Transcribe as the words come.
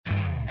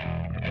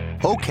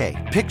Okay,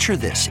 picture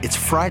this. It's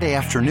Friday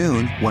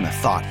afternoon when a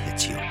thought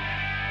hits you.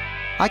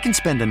 I can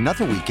spend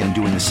another weekend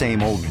doing the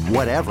same old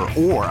whatever,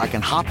 or I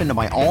can hop into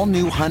my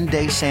all-new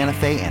Hyundai Santa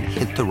Fe and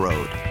hit the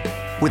road.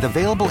 With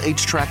available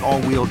H-Track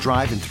all-wheel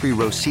drive and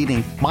 3-row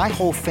seating, my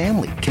whole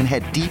family can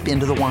head deep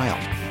into the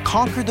wild.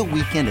 Conquer the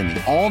weekend in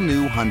the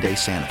all-new Hyundai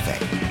Santa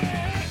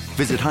Fe.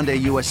 Visit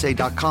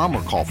HyundaiUSA.com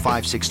or call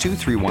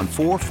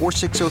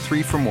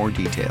 562-314-4603 for more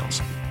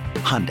details.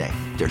 Hyundai,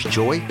 there's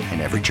joy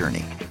in every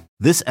journey.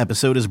 This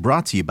episode is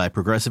brought to you by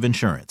Progressive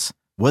Insurance.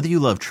 Whether you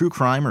love true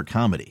crime or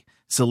comedy,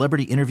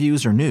 celebrity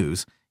interviews or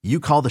news, you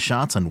call the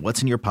shots on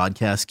what's in your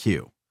podcast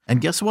queue. And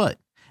guess what?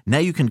 Now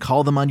you can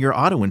call them on your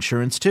auto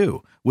insurance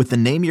too with the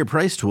Name Your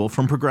Price tool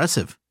from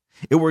Progressive.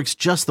 It works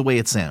just the way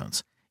it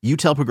sounds. You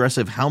tell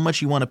Progressive how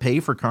much you want to pay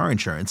for car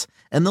insurance,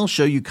 and they'll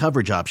show you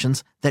coverage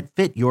options that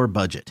fit your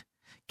budget.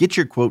 Get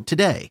your quote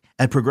today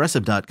at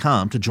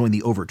Progressive.com to join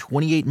the over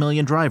 28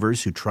 million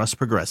drivers who trust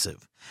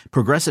Progressive.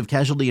 Progressive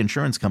Casualty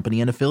Insurance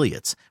Company and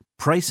Affiliates.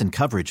 Price and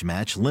coverage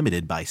match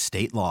limited by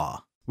state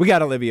law. We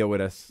got Olivia with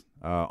us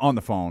on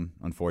the phone,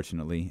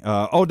 unfortunately.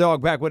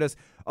 O-Dog back with us.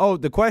 Oh,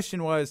 the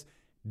question was,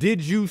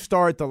 did you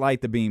start the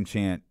Light the Beam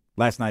chant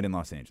last night in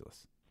Los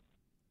Angeles?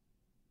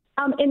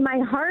 In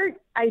my heart,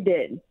 I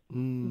did.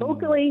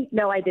 Vocally,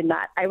 no, I did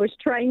not. I was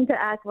trying to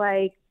act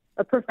like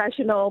a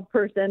professional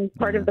person,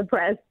 part of the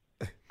press.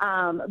 But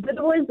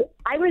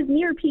I was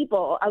near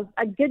people,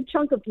 a good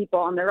chunk of people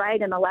on the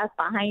right and the left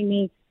behind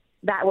me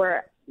that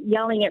were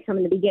yelling it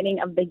from the beginning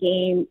of the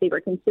game. They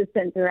were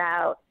consistent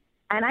throughout.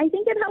 And I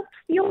think it helped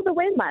fuel the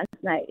win last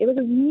night. It was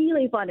a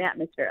really fun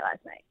atmosphere last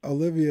night.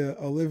 Olivia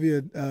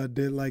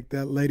did like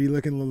that lady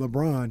looking at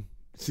LeBron.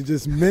 She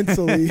just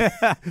mentally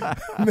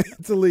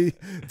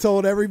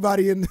told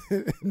everybody in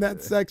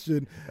that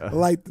section,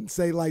 light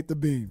the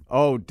beam.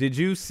 Oh, did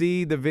you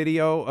see the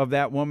video of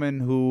that woman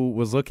who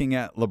was looking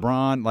at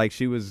LeBron like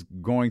she was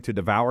going to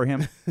devour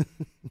him?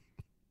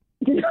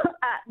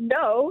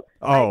 No,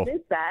 I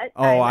missed that.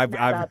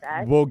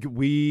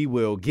 We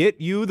will get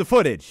you the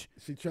footage.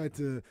 She tried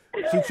to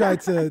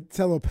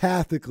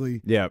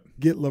telepathically get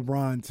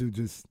LeBron to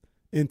just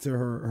enter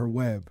her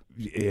web.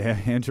 Yeah,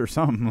 enter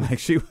something like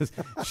she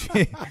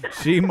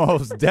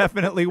most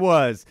definitely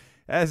was.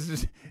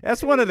 That's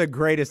one of the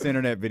greatest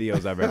internet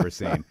videos I've ever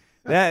seen.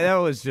 That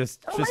was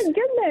just. Oh my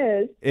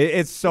goodness!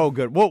 It's so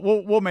good.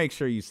 We'll make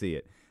sure you see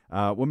it.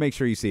 We'll make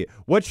sure you see it.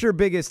 What's your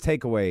biggest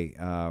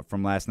takeaway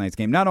from last night's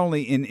game? Not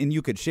only and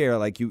you could share,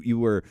 like you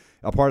were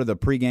a part of the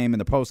pregame and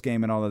the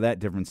postgame and all of that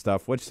different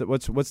stuff. What's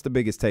the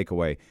biggest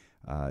takeaway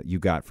you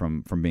got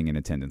from being in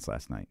attendance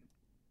last night?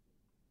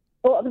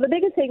 Well, the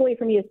biggest takeaway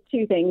for me is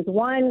two things.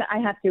 One, I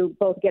have to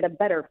both get a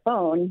better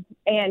phone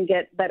and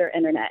get better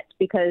internet,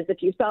 because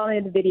if you saw any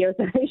of the videos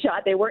that I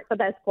shot, they weren't the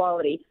best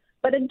quality.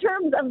 But in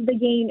terms of the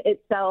game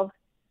itself,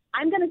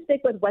 I'm going to stick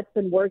with what's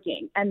been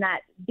working, and that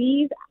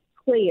these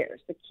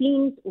players, the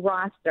Kings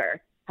roster,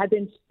 have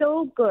been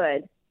so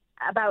good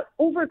about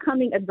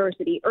overcoming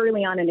adversity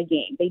early on in a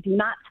game. They do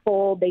not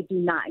fold. They do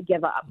not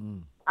give up.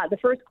 The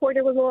first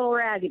quarter was a little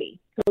raggedy.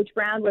 Coach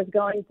Brown was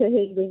going to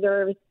his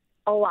reserves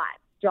a lot,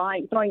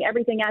 throwing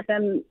everything at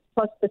them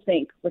plus the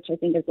sink, which I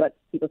think is what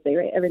people say,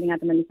 right? Everything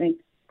at them in the sink,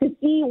 to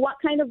see what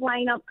kind of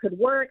lineup could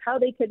work, how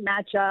they could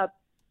match up.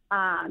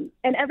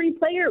 And every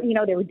player,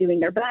 they were doing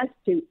their best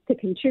to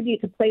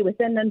contribute, to play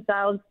within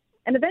themselves.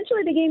 And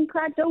eventually the game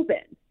cracked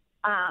open.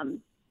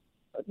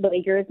 The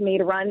Lakers made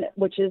a run,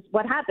 which is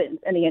what happens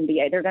in the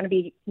NBA. There are going to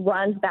be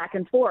runs back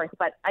and forth.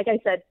 But like I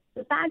said,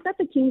 the fact that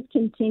the Kings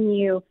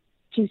continue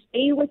to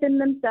stay within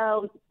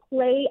themselves,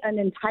 play an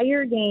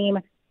entire game,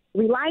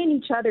 rely on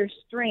each other's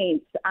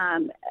strengths,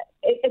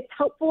 it's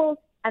helpful,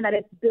 and that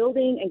it's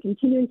building and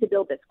continuing to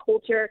build this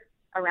culture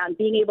around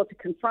being able to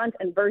confront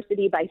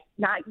adversity by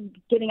not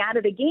getting out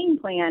of the game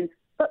plan,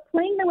 but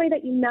playing the way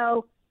that you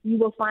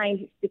will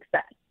find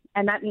success.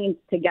 And that means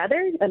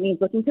together. That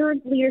means looking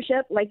through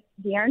leadership like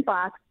De'Aaron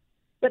Fox,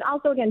 but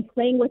also, again,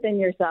 playing within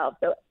yourself.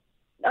 So,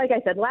 like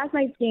I said, last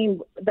night's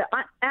game, the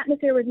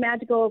atmosphere was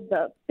magical.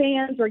 The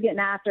fans were getting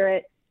after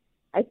it.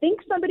 I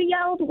think somebody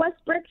yelled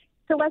Westbrook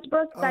to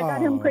Westbrook. That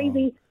got him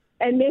crazy.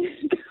 And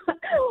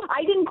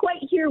I didn't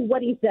quite hear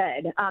what he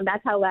said.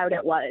 That's how loud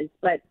it was.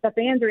 But the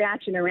fans'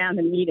 reaction around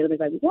him immediately was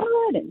like,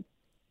 what? And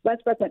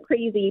Westbrook went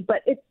crazy.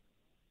 But it's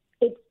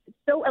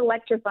so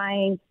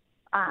electrifying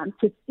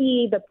to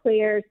see the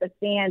players, the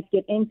fans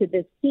get into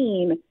this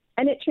team,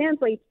 and it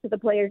translates to the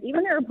players,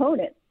 even their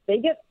opponents. They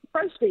get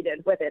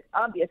frustrated with it,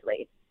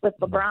 obviously, with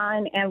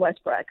LeBron and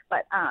Westbrook.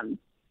 But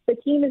the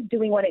team is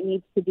doing what it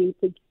needs to do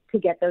to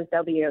get those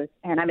W's,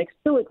 and I'm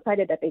so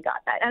excited that they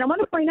got that. And I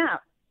want to point out,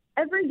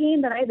 every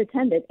game that I've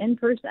attended in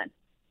person,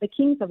 the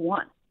Kings have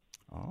won.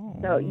 Oh.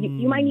 So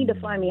you might need to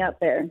fly me up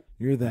there.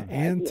 You're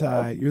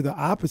the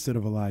opposite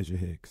of Elijah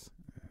Hicks.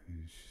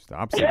 The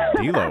opposite of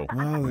D'Lo.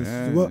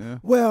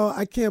 Well,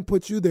 I can't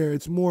put you there.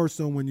 It's more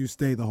so when you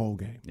stay the whole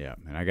game. Yeah,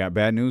 and I got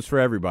bad news for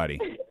everybody.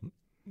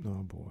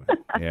 Oh, boy.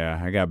 Yeah,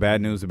 I got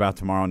bad news about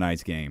tomorrow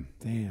night's game.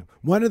 Damn.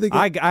 One of the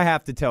I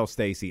have to tell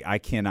Stacey I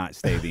cannot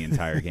stay the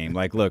entire game.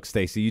 Like, look,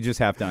 Stacey, you just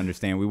have to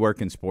understand we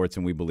work in sports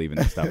and we believe in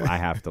this stuff. I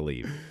have to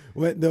leave.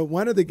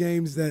 One of the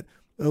games that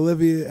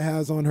Olivia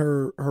has on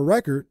her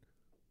record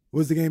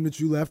was the game that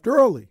you left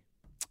early.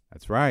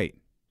 That's right.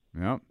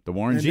 Yep, the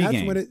Warren G that's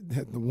game.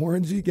 The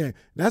Warren G game.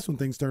 That's when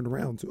things turned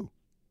around too,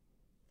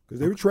 because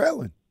they were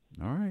trailing.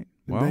 All right.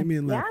 And Well,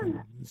 Damian left.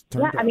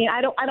 Yeah, I mean,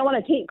 I don't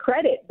want to take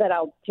credit, but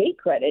I'll take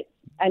credit.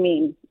 I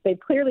mean, they've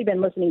clearly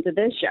been listening to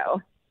this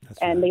show,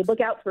 and they look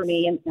out for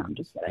me. And no, I'm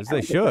just kidding. as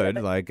they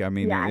should. Like, I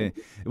mean,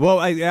 well,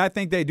 I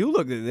think they do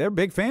look. They're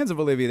big fans of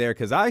Olivia there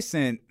because I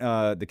sent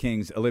the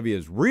Kings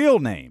Olivia's real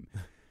name,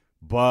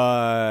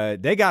 but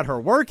they got her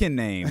working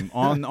name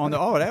on the.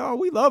 Oh,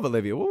 we love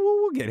Olivia.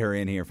 We'll get her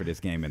in here for this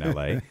game in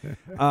L.A. Hey.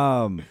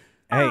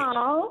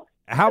 Aww.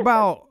 How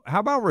about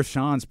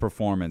Rashawn's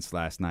performance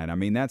last night? I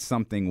mean, that's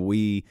something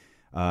we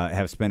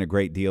have spent a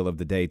great deal of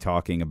the day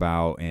talking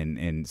about,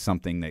 and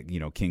something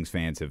that Kings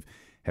fans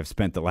have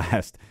spent the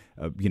last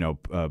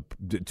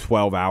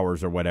 12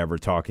 hours or whatever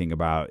talking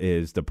about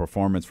is the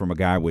performance from a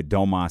guy with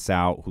Domas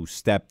out who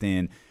stepped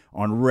in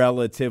on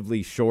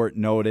relatively short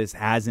notice,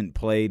 hasn't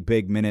played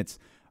big minutes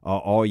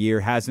all year,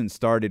 hasn't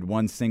started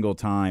one single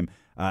time,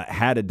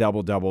 had a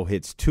double-double,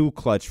 hits 2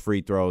 clutch free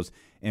throws,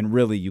 and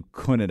really you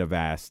could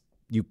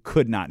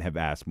not have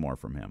asked more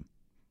from him.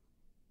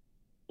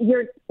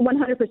 You're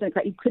 100%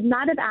 correct. You could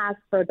not have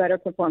asked for a better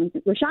performance.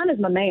 Rashawn is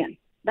my man.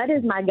 That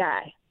is my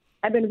guy.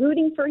 I've been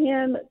rooting for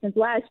him since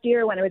last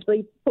year when I was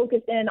really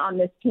focused in on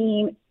this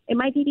team. It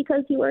might be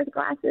because he wears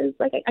glasses.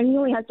 Like, I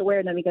knew he has to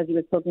wear them because he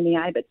was poking the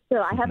eye, but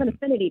still, I have an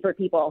affinity for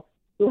people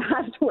who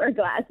have to wear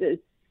glasses.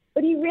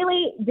 But he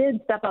really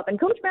did step up. And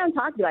Coach Brown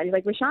talked about it. He's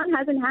like, Rashawn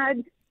hasn't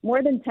had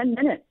more than 10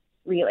 minutes,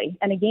 really,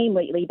 in a game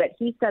lately, but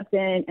he stepped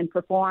in and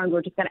performed.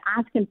 We're just going to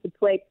ask him to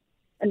play.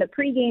 In the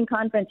pregame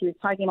conference, he was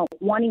talking about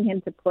wanting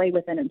him to play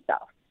within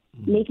himself,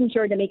 making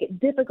sure to make it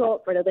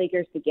difficult for the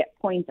Lakers to get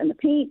points in the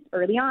paint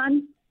early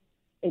on.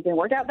 It didn't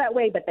work out that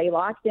way, but they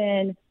locked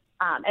in.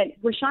 And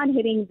Rashawn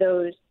hitting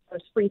those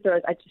free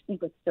throws, I just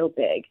think was so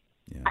big.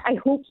 Yeah. I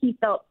hope he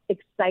felt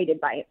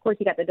excited by it. Of course,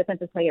 he got the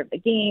defensive player of the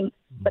game,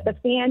 but the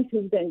fans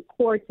who've been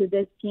core to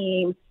this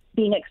team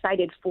being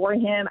excited for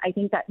him, I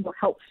think that will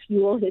help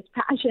fuel his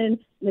passion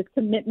and his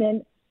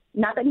commitment.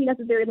 Not that he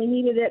necessarily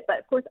needed it, but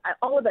of course,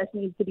 all of us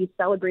need to be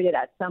celebrated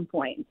at some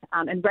point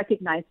and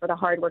recognized for the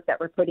hard work that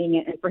we're putting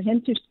in, and for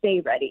him to stay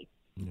ready.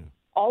 Yeah.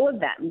 All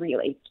of them,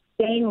 really,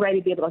 staying ready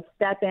to be able to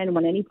step in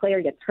when any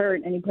player gets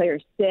hurt, any player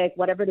is sick,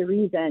 whatever the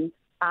reason,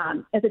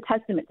 is a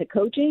testament to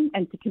coaching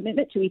and to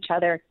commitment to each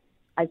other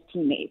as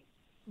teammates.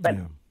 But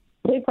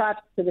big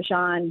props to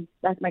Rashawn.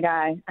 That's my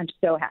guy. I'm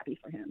so happy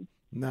for him.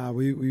 Nah,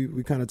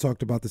 we kind of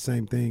talked about the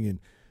same thing, and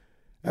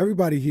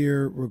everybody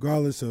here,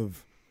 regardless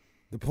of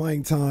the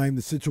playing time,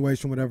 the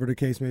situation, whatever the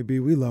case may be,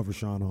 we love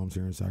Rashawn Holmes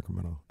here in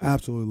Sacramento.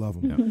 Absolutely love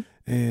him.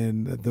 Yeah.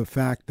 And the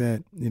fact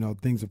that,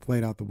 things have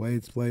played out the way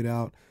it's played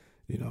out,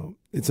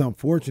 it's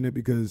unfortunate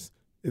because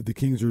if the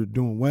Kings are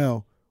doing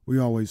well, we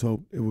always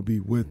hope it would be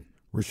with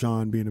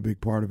Rashawn being a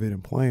big part of it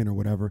and playing or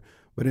whatever,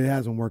 but it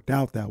hasn't worked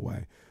out that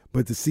way.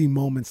 But to see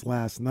moments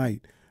last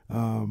night,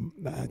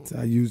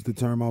 I used the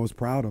term I was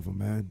proud of him,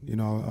 man.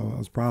 I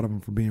was proud of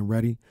him for being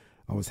ready.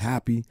 I was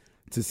happy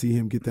to see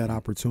him get that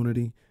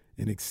opportunity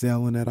and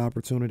excel in that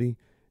opportunity.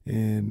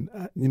 And,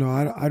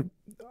 I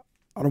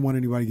don't want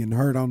anybody getting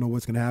hurt. I don't know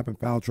what's going to happen,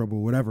 foul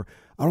trouble, whatever.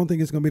 I don't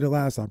think it's going to be the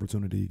last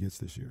opportunity he gets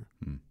this year.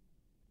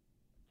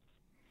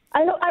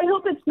 I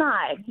hope it's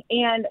not.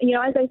 And,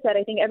 as I said,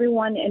 I think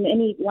everyone in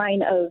any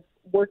line of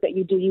work that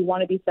you do, you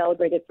want to be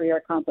celebrated for your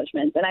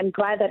accomplishments. And I'm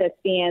glad that as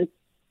fans,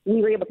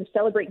 we were able to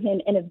celebrate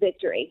him in a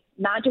victory,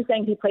 not just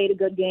saying he played a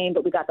good game,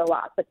 but we got the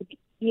loss, but to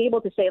be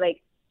able to say,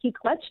 like, he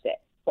clutched it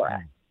for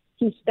us.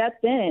 He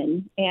stepped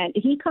in, and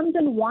he comes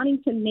in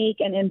wanting to make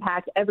an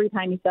impact every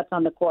time he steps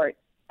on the court.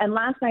 And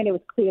last night it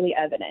was clearly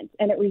evident,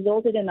 and it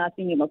resulted in us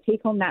being able to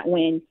take home that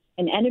win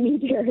in enemy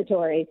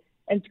territory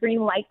and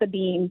scream like the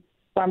beam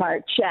from our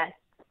chest.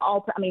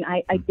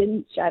 I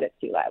didn't shout it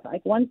too loud.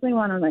 Like, once they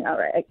won, I'm like, all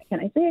right, can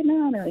I say it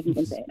now? And they're like, you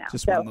can say it now.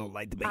 Just one little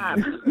light the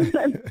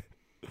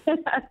beam.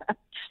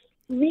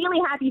 Really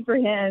happy for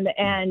him.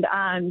 And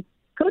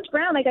Coach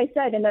Brown, like I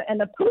said, in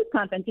the post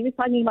conference, he was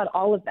talking about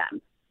all of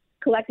them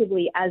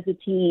collectively as a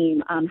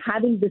team,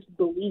 having this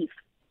belief,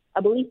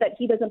 a belief that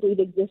he doesn't believe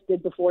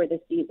existed before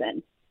this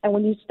season. And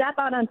when you step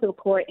out onto the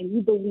court and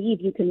you believe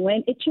you can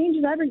win, it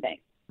changes everything.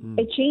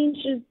 It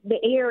changes the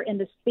air in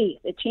the space.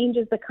 It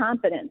changes the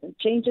confidence. It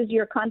changes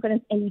your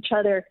confidence in each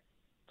other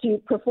to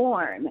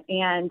perform.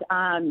 And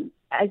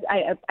as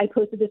I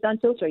posted this on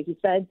Twitter, he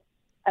said,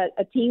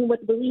 a team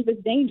with belief is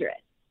dangerous.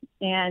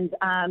 And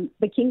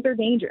the Kings are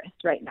dangerous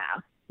right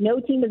now. No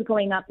team is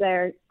going up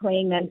there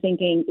playing them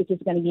thinking it's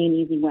just going to be an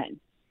easy win.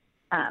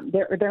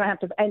 They're going to have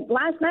to. And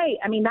last night,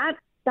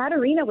 that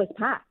arena was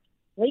packed.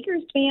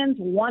 Lakers fans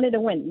wanted to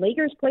win.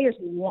 Lakers players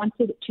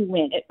wanted to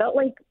win. It felt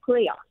like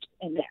playoffs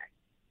in there.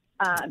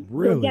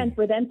 Really? So again,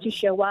 for them to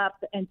show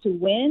up and to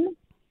win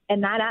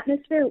And that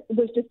atmosphere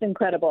was just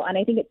incredible. And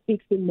I think it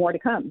speaks to more to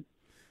come.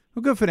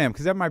 Well, good for them,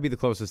 because that might be the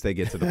closest they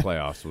get to the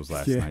playoffs was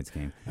last night's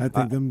game. I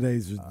think them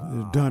days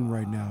are done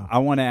right now. I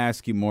want to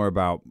ask you more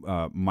about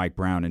Mike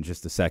Brown in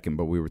just a second,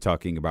 but we were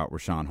talking about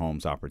Richaun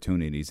Holmes'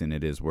 opportunities, and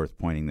it is worth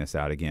pointing this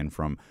out again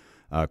from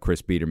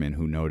Chris Biederman,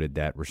 who noted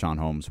that Richaun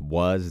Holmes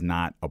was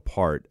not a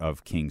part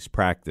of Kings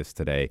practice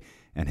today,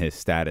 and his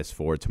status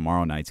for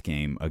tomorrow night's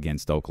game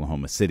against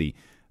Oklahoma City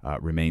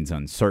remains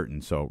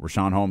uncertain. So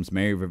Richaun Holmes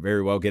may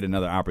very well get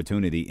another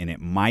opportunity, and it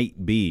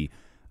might be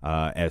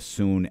as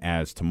soon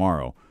as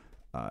tomorrow.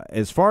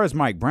 As far as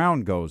Mike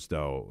Brown goes,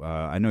 though,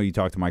 I know you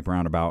talked to Mike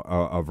Brown about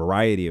a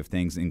variety of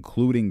things,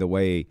 including the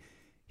way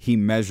he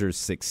measures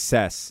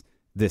success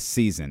this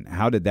season.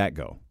 How did that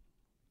go?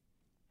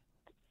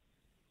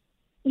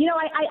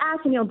 I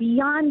asked him,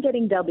 beyond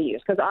getting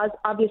W's, because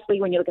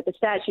obviously when you look at the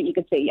stat sheet, you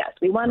could say, yes,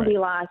 we won, we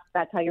lost.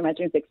 That's how you're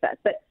measuring success.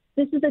 But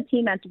this is a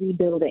team that's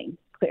rebuilding,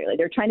 clearly.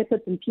 They're trying to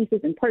put some pieces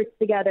and parts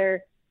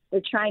together.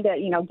 They're trying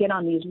to, get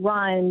on these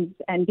runs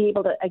and be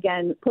able to,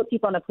 again, put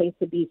people in a place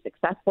to be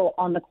successful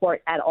on the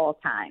court at all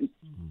times.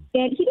 Mm-hmm.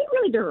 And he didn't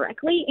really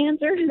directly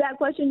answer that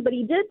question, but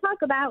he did talk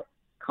about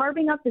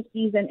carving up the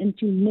season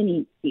into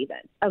mini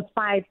seasons of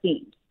 5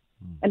 games.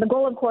 Mm-hmm. And the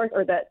goal, of course,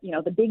 or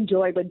the big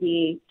joy would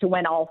be to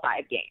win all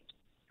 5 games.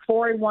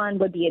 4-1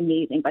 would be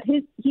amazing. But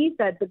he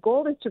said the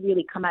goal is to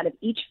really come out of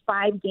each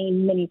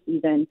 5-game mini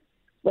season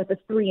with a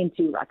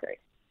 3-2 record.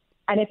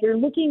 And if you're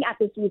looking at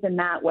the season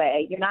that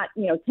way, you're not,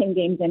 10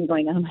 games in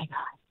going, oh, my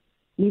God,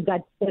 we've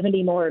got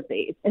 70 more of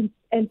these. And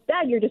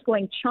instead, you're just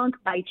going chunk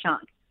by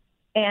chunk.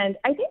 And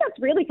I think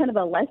that's really kind of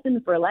a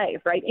lesson for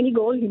life, right? Any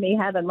goals you may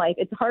have in life,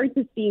 it's hard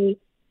to see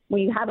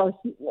when you have a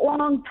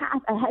long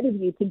path ahead of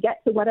you to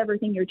get to whatever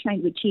thing you're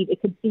trying to achieve.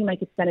 It could seem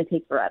like it's going to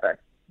take forever.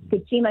 It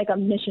could seem like a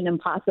mission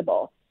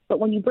impossible. But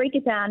when you break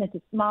it down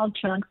into small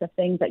chunks of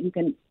things that you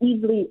can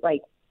easily,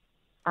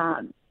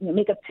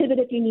 make a pivot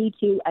if you need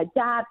to,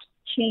 adapt,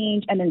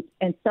 change,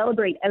 and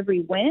celebrate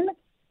every win,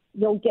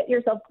 you'll get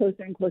yourself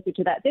closer and closer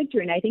to that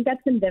victory. And I think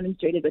that's been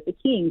demonstrated with the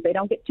Kings. They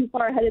don't get too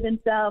far ahead of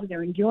themselves.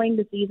 They're enjoying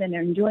the season.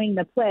 They're enjoying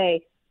the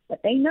play.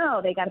 But they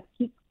know they got to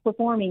keep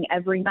performing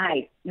every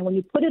night. And when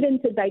you put it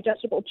into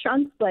digestible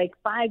chunks like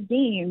 5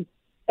 games,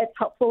 it's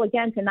helpful,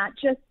 again, to not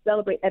just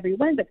celebrate every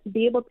win, but to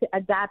be able to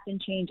adapt and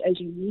change as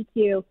you need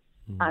to,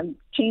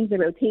 change the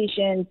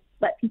rotation,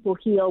 let people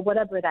heal,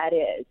 whatever that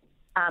is.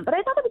 But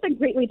I thought it was a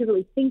great way to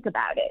really think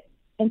about it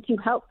and to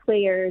help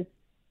players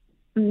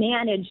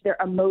manage their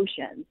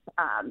emotions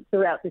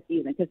throughout the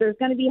season, because there's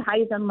going to be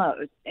highs and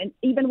lows. And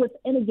even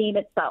within a game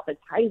itself,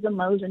 it's highs and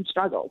lows and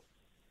struggles.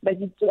 But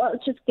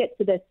let's just get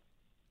to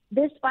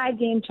this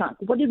 5-game chunk.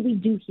 What did we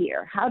do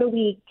here? How do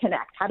we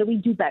connect? How do we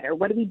do better?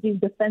 What do we do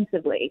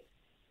defensively?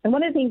 And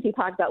one of the things he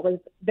talked about was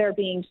there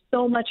being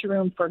so much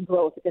room for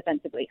growth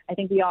defensively. I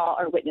think we all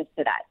are witness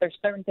to that. There's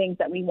certain things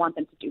that we want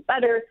them to do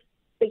better,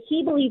 but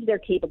he believes they're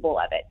capable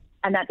of it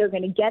and that they're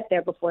going to get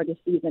there before the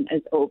season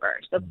is over.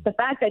 So the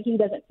fact that he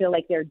doesn't feel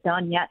like they're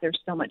done yet, there's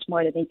so much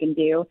more that they can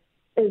do,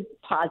 is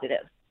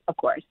positive, of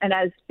course. And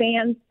as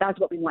fans, that's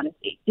what we want to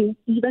see. Do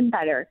even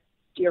better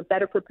so you're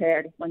better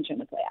prepared once you're in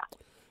the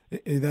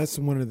playoffs. That's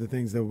one of the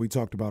things that we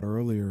talked about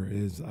earlier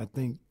is I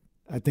think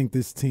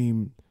this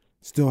team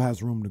still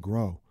has room to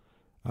grow.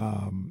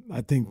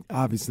 I think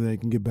obviously they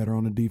can get better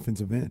on the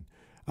defensive end.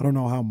 I don't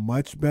know how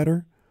much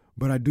better,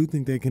 but I do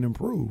think they can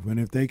improve. And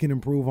if they can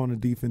improve on the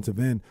defensive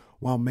end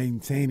while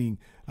maintaining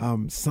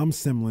some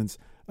semblance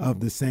of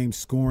the same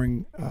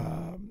scoring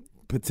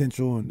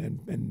potential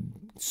and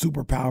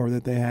superpower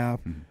that they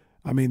have,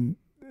 I mean,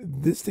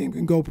 this team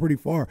can go pretty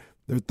far.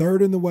 They're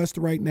 3rd in the West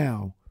right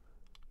now.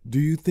 Do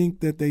you think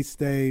that they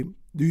stay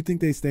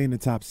in the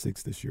top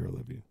 6 this year,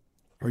 Olivia?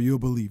 Are you a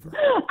believer?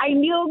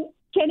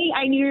 Kenny,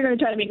 I knew you were going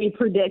to try to make me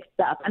predict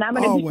stuff, and I'm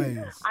going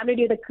to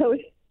do the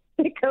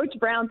Coach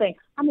Brown thing.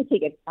 I'm going to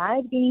take it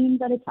 5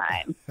 games at a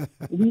time.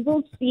 We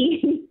will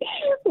see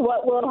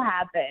what will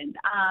happen.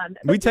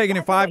 We taking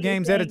it 5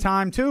 games at a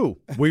time too.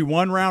 We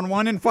won round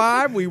 1 and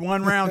 5. We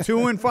won round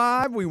 2 and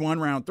 5. We won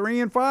round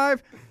 3 and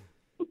 5.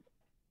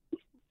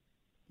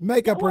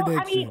 Make a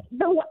prediction. I mean,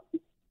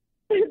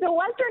 the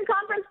Western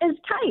Conference is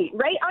tight,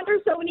 right? Under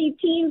so many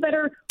teams that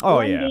are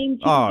game,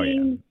 2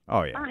 games.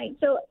 Fine.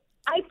 So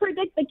I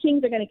predict the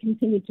Kings are going to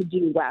continue to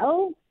do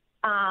well.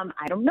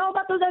 I don't know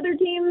about those other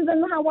teams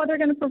and how well they're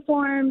going to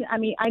perform. I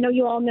mean, I know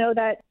you all know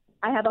that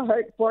I have a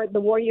heart for the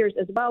Warriors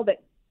as well,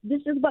 but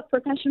this is what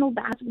professional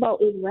basketball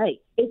is like.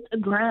 It's a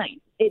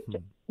grind. It's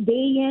day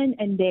in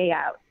and day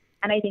out.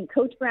 And I think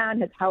Coach Brown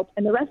has helped,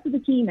 and the rest of the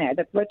team there,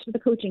 the rest of the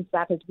coaching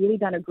staff has really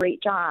done a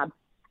great job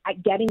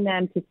at getting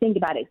them to think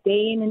about it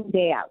day in and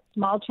day out.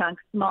 Small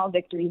chunks, small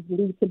victories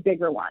lead to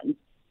bigger ones.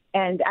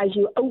 And as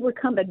you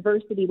overcome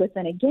adversity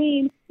within a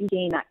game, you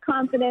gain that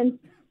confidence.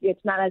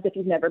 It's not as if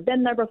you've never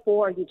been there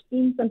before. You've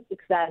seen some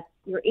success.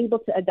 You're able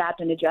to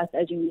adapt and adjust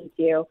as you need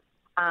to.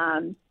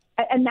 And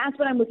that's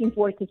what I'm looking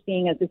forward to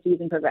seeing as the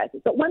season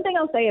progresses. But one thing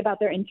I'll say about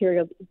their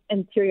interior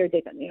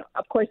defense,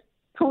 of course,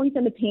 points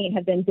in the paint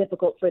have been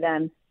difficult for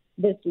them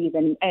this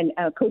season. And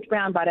Coach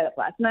Brown brought it up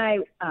last night.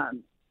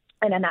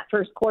 And in that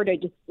first quarter,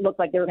 it just looked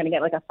like they were going to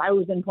get like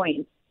 1,000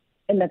 points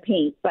in the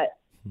paint. But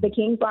the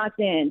Kings locked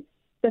in.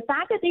 The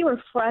fact that they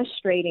were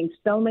frustrating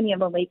so many of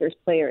the Lakers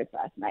players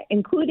last night,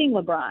 including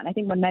LeBron. I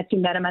think when Messi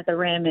met him at the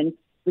rim and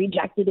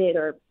rejected it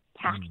or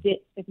packed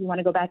it, if you want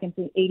to go back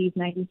into 80s,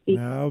 90s speak.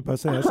 No, I was about to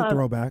say, that's a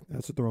throwback.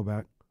 That's a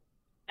throwback.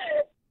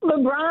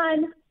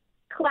 LeBron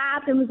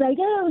clapped and was like,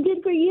 "Oh,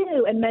 good for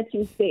you," and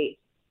Messi's face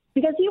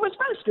because he was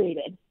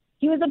frustrated.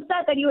 He was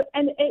upset that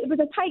and it was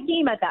a tight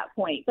game at that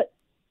point. But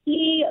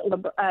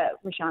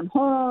Richaun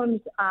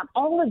Holmes,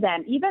 all of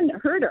them, even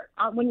Herter,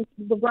 when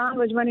LeBron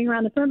was running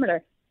around the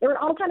perimeter, they were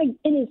all kind of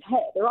in his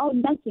head. They were all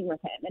messing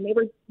with him, and they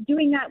were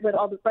doing that with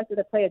all the rest of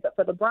the players. But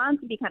for LeBron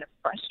to be kind of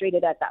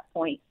frustrated at that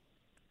point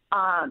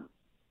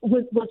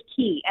was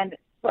key. And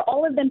for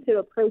all of them to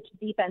approach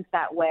defense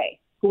that way,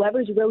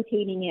 whoever's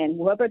rotating in,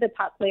 whoever the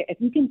top player,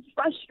 if you can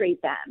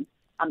frustrate them,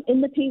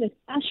 in the paint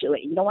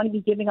especially, you don't want to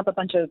be giving up a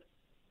bunch of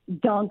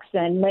dunks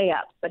and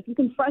layups. But if you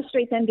can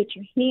frustrate them, get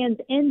your hands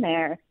in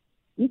there,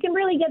 you can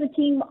really get a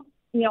team,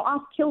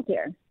 off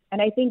kilter.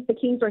 And I think the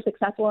Kings were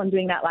successful in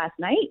doing that last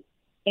night.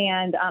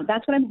 And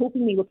that's what I'm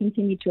hoping we will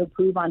continue to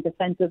improve on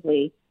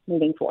defensively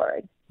moving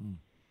forward.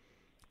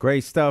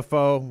 Great stuff,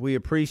 O. We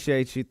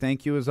appreciate you.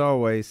 Thank you as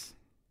always.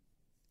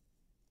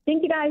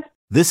 Thank you, guys.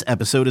 This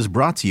episode is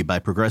brought to you by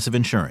Progressive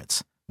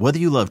Insurance. Whether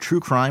you love true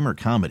crime or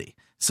comedy,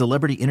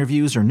 celebrity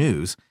interviews or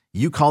news,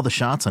 you call the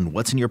shots on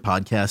what's in your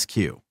podcast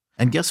queue.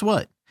 And guess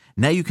what?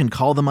 Now you can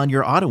call them on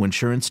your auto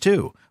insurance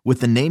too with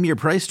the Name Your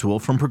Price tool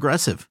from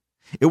Progressive.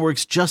 It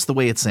works just the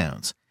way it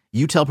sounds.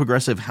 You tell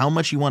Progressive how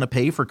much you want to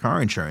pay for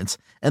car insurance,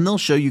 and they'll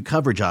show you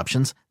coverage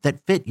options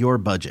that fit your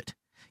budget.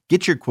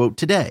 Get your quote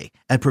today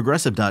at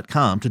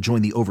Progressive.com to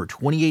join the over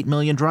 28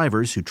 million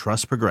drivers who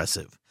trust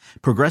Progressive.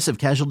 Progressive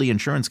Casualty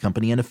Insurance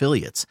Company and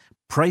Affiliates.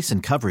 Price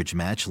and coverage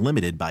match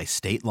limited by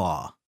state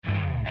law.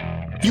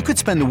 You could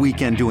spend the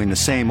weekend doing the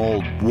same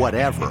old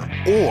whatever,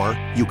 or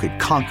you could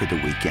conquer the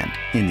weekend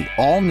in the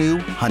all-new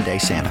Hyundai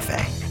Santa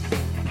Fe.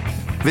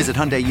 Visit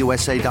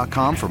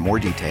HyundaiUSA.com for more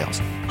details.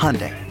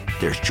 Hyundai,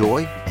 there's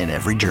joy in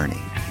every journey.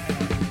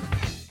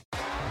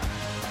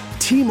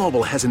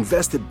 T-Mobile has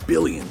invested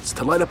billions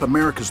to light up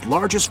America's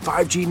largest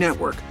 5G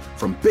network,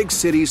 from big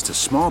cities to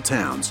small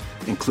towns,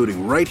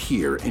 including right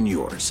here in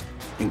yours.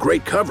 And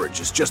great coverage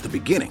is just the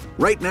beginning.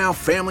 Right now,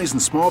 families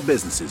and small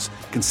businesses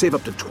can save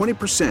up to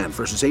 20%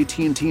 versus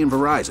AT&T and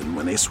Verizon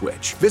when they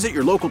switch. Visit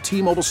your local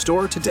T-Mobile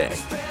store today.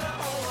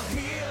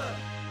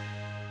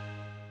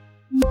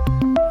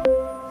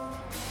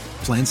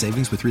 Plan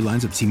savings with 3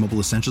 lines of T-Mobile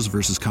Essentials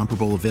versus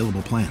comparable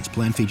available plans.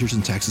 Plan features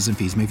and taxes and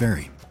fees may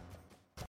vary.